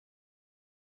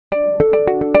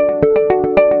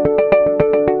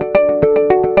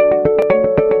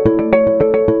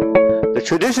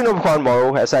Traditional quant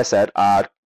model, as I said, are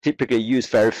typically use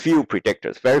very few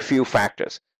predictors, very few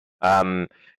factors.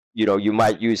 You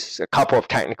might use a couple of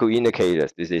technical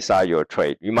indicators to decide your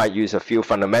trade. You might use a few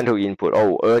fundamental input,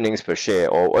 earnings per share,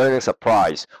 or earnings per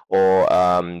price, or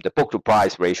the book to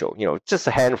price ratio. Just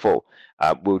a handful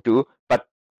will do. But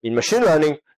in machine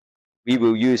learning, we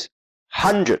will use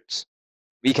hundreds.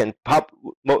 We can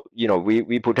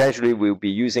we potentially will be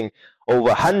using over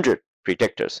 100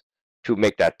 predictors to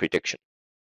make that prediction.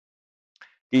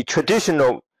 The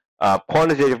traditional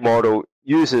quantitative model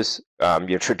uses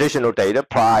your traditional data,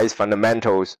 price,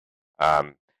 fundamentals,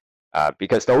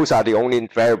 because those are the only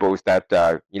variables that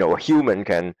a human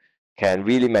can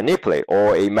really manipulate,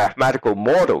 or a mathematical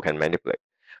model can manipulate.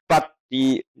 But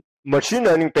the machine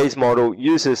learning based model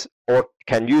uses or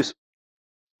can use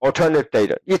alternative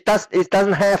data. It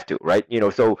doesn't have to, right?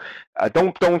 So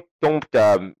don't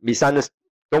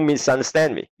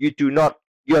misunderstand me.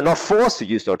 You are not forced to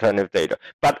use alternative data,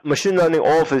 but machine learning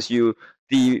offers you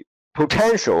the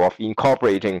potential of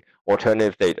incorporating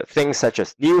alternative data, things such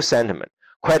as news sentiment,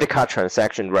 credit card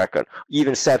transaction record,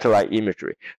 even satellite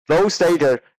imagery. Those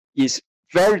data is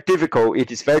very difficult.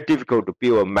 It is very difficult to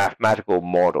build a mathematical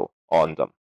model on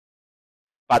them.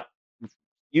 But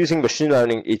using machine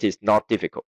learning, it is not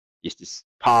difficult. It is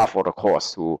par for the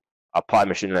course to apply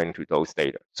machine learning to those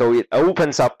data. So it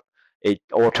opens up an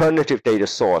alternative data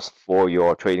source for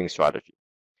your trading strategy.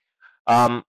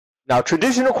 Now,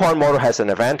 traditional quant model has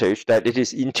an advantage that it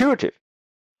is intuitive,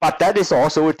 but that is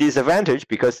also a disadvantage,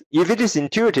 because if it is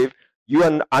intuitive, you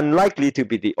are unlikely to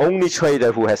be the only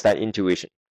trader who has that intuition.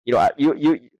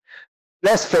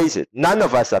 Let's face it, none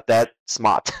of us are that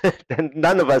smart.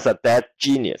 None of us are that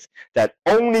genius that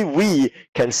only we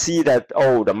can see that,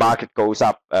 the market goes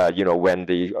up, when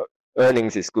the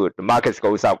earnings is good. The market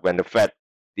goes up when the Fed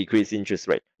decrease interest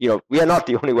rate. We are not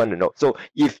the only one to know. So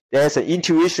if there's an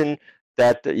intuition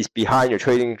that is behind your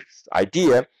trading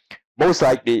idea, most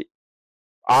likely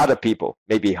other people,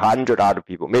 maybe 100 other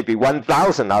people, maybe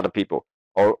 1,000 other people,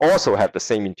 or also have the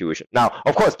same intuition. Now,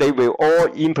 of course, they will all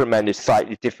implement it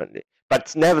slightly differently,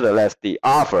 but nevertheless, the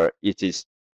alpha is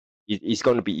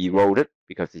going to be eroded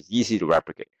because it's easy to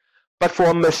replicate. But for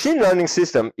a machine learning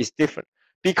system, it's different,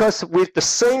 because with the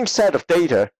same set of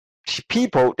data,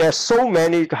 there are so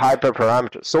many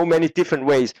hyperparameters, so many different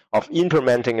ways of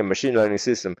implementing a machine learning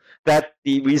system, that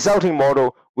the resulting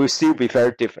model will still be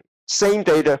very different. Same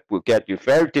data will get you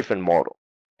very different model.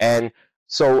 And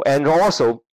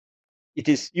also, it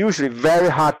is usually very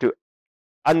hard to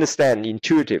understand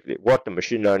intuitively what the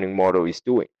machine learning model is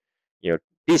doing.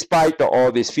 Despite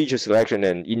all these feature selection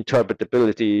and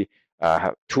interpretability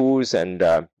tools and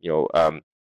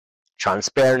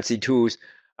transparency tools,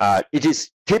 it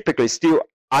is typically still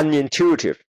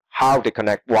unintuitive how they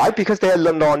connect. Why? Because they are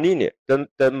nonlinear.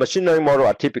 The machine learning model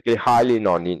are typically highly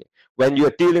nonlinear. When you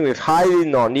are dealing with highly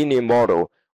nonlinear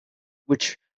model,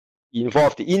 which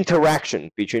involve the interaction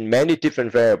between many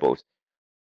different variables,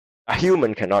 a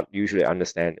human cannot usually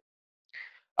understand it.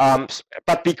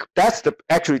 But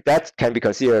that can be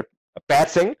considered a bad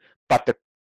thing. But the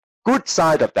good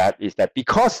side of that is that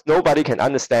because nobody can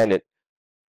understand it,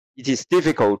 it is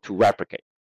difficult to replicate.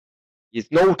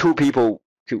 No two people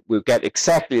will get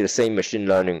exactly the same machine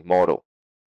learning model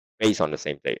based on the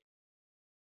same data.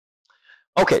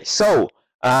 Okay, so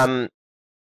the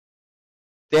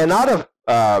another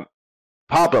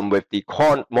problem with the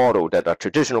quant model, that a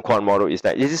traditional quant model, is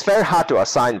that it is very hard to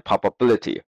assign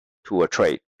probability to a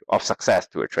trade, of success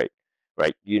to a trade,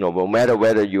 right? No matter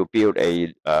whether you build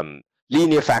a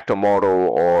linear factor model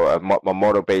or a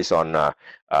model based on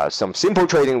some simple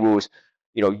trading rules,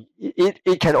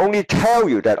 it can only tell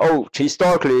you that,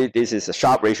 historically this is a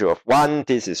Sharpe ratio of 1,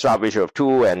 this is Sharpe ratio of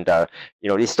 2, and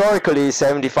historically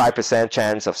 75%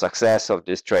 chance of success of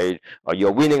this trade, or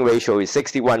your winning ratio is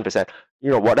 61%,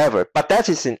 whatever. But that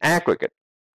is in aggregate,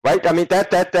 right? I mean,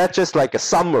 that's just like a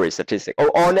summary statistic.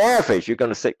 On average, you're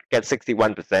going to get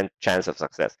 61% chance of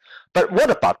success. But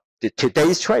what about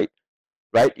today's trade,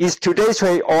 right? Is today's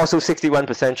trade also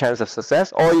 61% chance of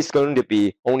success, or is going to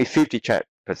be only 50%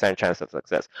 chance of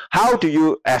success? How do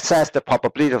you assess the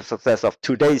probability of success of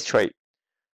today's trade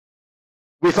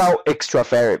without extra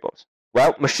variables?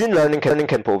 Well, machine learning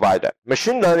can provide that.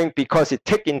 Machine learning, because it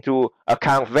takes into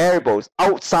account variables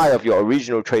outside of your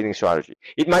original trading strategy,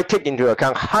 it might take into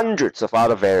account hundreds of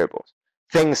other variables.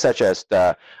 Things such as maybe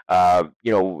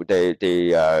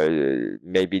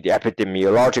the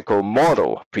epidemiological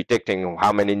model predicting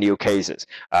how many new cases,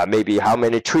 maybe how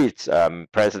many tweets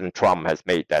President Trump has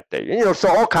made that day. So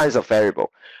all kinds of variables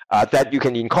that you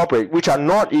can incorporate, which are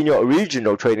not in your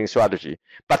original trading strategy,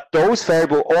 but those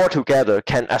variables altogether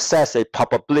can assess a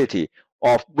probability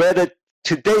of whether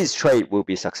today's trade will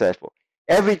be successful.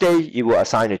 Every day you will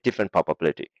assign a different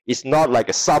probability. It's not like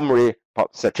a summary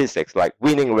statistics like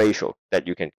winning ratio that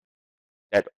you can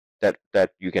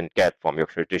get from your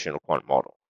traditional quant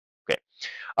model. Okay,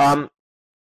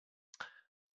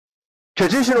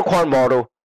 traditional quant model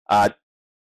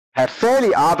have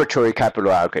fairly arbitrary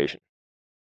capital allocation.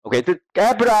 Okay, the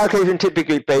capital allocation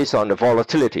typically based on the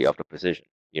volatility of the position.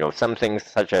 Some things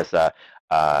such as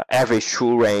average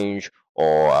true range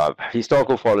or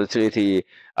historical volatility,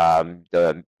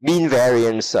 the mean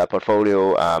variance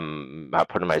portfolio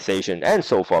optimization, and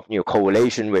so forth.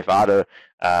 Correlation with other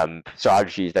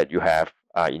strategies that you have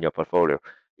in your portfolio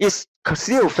is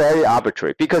still very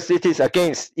arbitrary because it is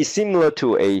it's similar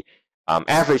to a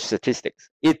average statistics.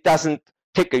 It doesn't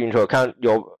take into account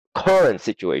your current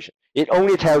situation. It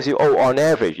only tells you, oh, on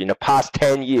average, in the past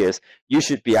 10 years, you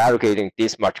should be allocating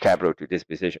this much capital to this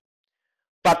position.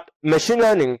 But machine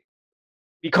learning,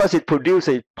 because it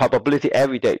produces a probability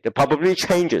every day, the probability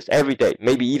changes every day,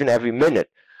 maybe even every minute.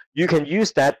 You can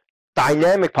use that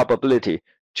dynamic probability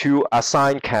to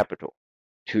assign capital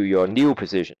to your new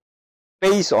position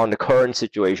based on the current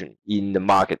situation in the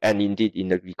market and indeed in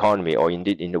the economy or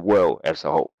indeed in the world as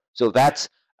a whole. So that's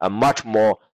a much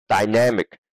more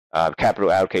dynamic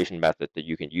capital allocation method that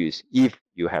you can use if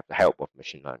you have the help of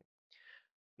machine learning.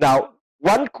 Now,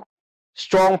 one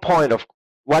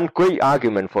great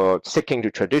argument for sticking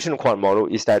to traditional quant model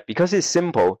is that because it's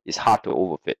simple, it's hard to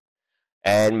overfit.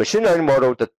 And machine learning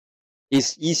model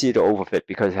is easy to overfit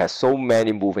because it has so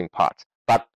many moving parts.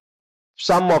 But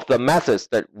some of the methods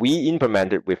that we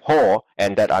implemented with Hall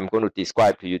and that I'm going to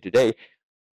describe to you today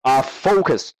are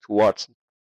focused towards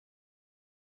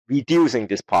reducing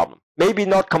this problem. Maybe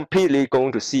not completely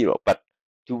going to zero, but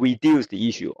to reduce the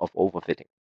issue of overfitting.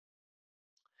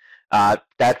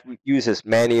 That uses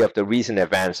many of the recent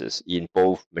advances in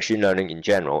both machine learning in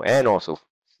general and also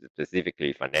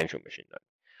specifically financial machine learning.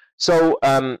 So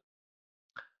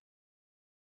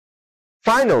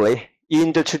finally,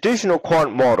 in the traditional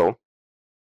quant model,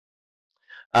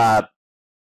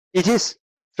 it is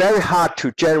very hard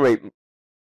to generate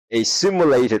a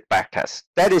simulated backtest.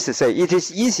 That is to say, it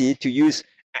is easy to use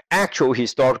actual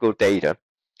historical data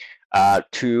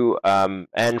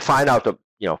and find out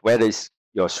whether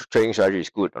your trading strategy is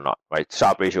good or not, right?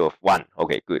 Sharp ratio of 1,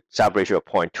 okay, good. Sharp ratio of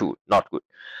 0.2, not good.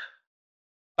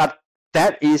 But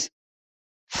that is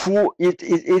it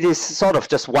is sort of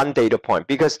just one data point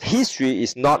because history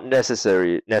is not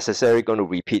necessarily going to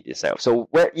repeat itself. So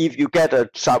if you get a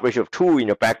sharp ratio of 2 in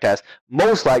your backtest,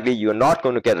 most likely you're not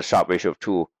going to get a sharp ratio of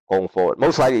 2 going forward.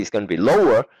 Most likely it's going to be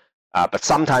lower, but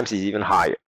sometimes it's even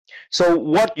higher. So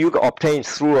what you obtain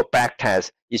through a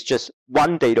backtest is just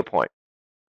one data point.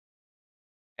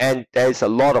 And there's a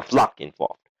lot of luck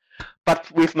involved.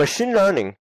 But with machine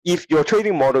learning, if your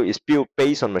trading model is built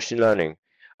based on machine learning,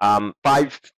 by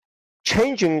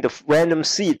changing the random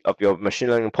seed of your machine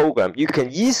learning program, you can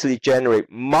easily generate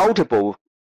multiple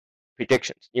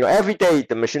predictions. Every day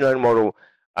the machine learning model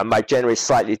might generate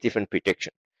slightly different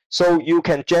predictions. So you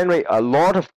can generate a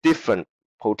lot of different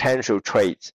potential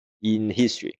trades in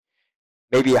history,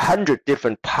 maybe 100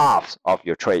 different paths of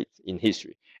your trades in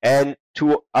history. And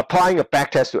to applying a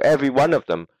backtest to every one of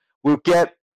them will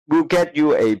get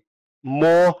you a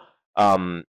more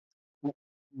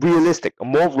realistic, a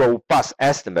more robust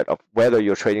estimate of whether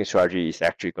your trading strategy is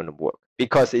actually going to work,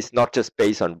 because it's not just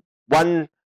based on one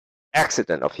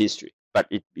accident of history, but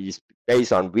it is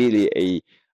based on really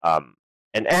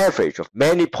an average of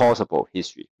many possible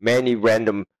history, many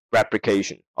random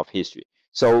replication of history.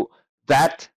 So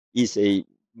that is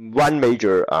one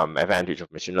major advantage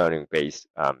of machine learning based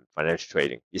financial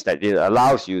trading, is that it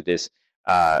allows you this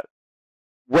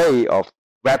way of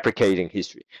replicating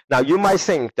history. Now, you might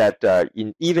think that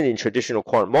even in traditional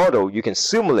quant model, you can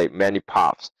simulate many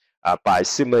paths by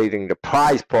simulating the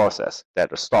price process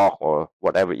that a stock or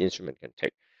whatever instrument can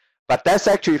take. But that's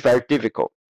actually very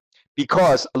difficult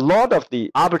because a lot of the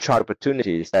arbitrage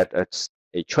opportunities that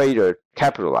a trader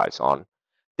capitalizes on,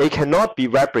 they cannot be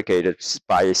replicated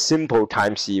by a simple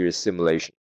time series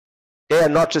simulation. They are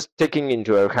not just taking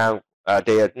into account,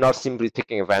 they are not simply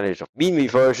taking advantage of mean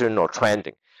reversion or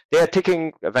trending. They are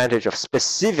taking advantage of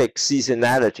specific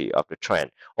seasonality of the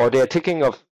trend, or they are taking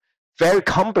a very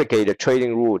complicated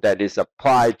trading rule that is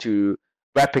applied to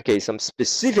replicate some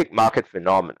specific market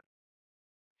phenomenon.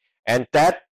 And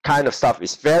that kind of stuff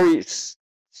is very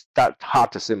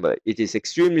hard to simulate. It is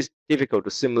extremely difficult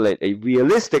to simulate a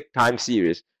realistic time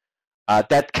series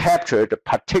that captures the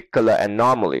particular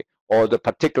anomaly or the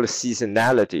particular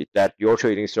seasonality that your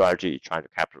trading strategy is trying to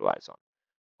capitalize on.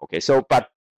 Okay, so but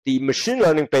the machine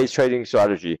learning based trading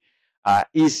strategy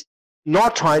is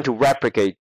not trying to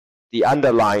replicate the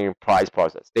underlying price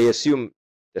process. They assume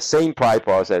the same price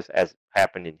process as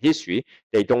happened in history.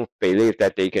 They don't believe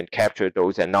that they can capture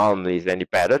those anomalies any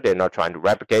better. They're not trying to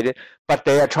replicate it, but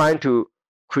they are trying to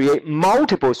create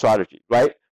multiple strategies,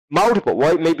 right? Multiple,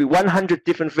 well, maybe 100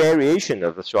 different variations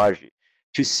of the strategy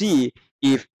to see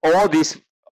if all these,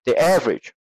 the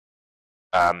average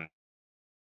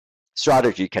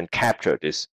strategy can capture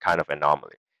this kind of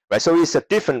anomaly, right? So it's a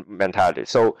different mentality.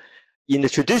 So in the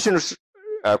traditional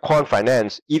quant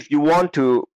finance, if you want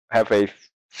to have a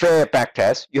fair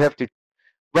backtest, you have to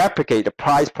replicate the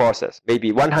price process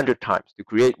maybe 100 times to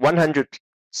create 100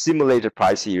 simulated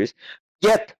price series,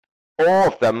 yet all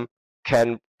of them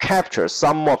can capture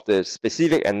some of the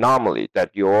specific anomaly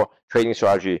that your trading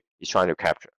strategy is trying to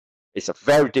capture. It's a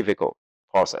very difficult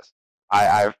process.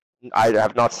 I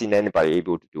have not seen anybody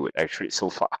able to do it actually so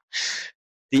far.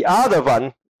 The other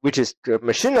one, which is the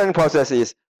machine learning process,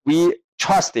 is we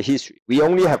trust the history. We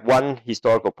only have one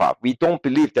historical path. We don't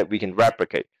believe that we can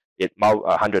replicate it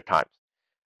 100 times.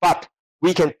 But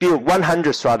we can build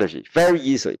 100 strategies very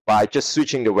easily by just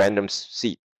switching the random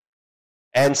seed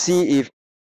and see if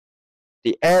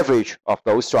the average of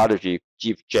those strategies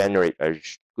generate a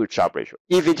good Sharpe ratio.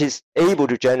 If it is able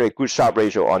to generate good Sharpe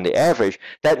ratio on the average,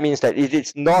 that means that it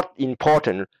is not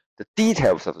important the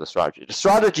details of the strategy. The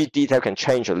strategy detail can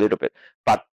change a little bit,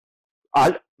 but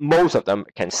most of them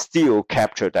can still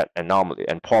capture that anomaly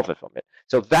and profit from it.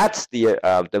 So that's the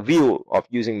view of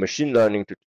using machine learning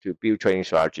to build trading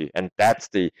strategy, and that's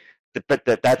the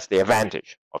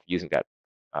advantage of using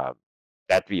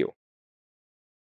that view.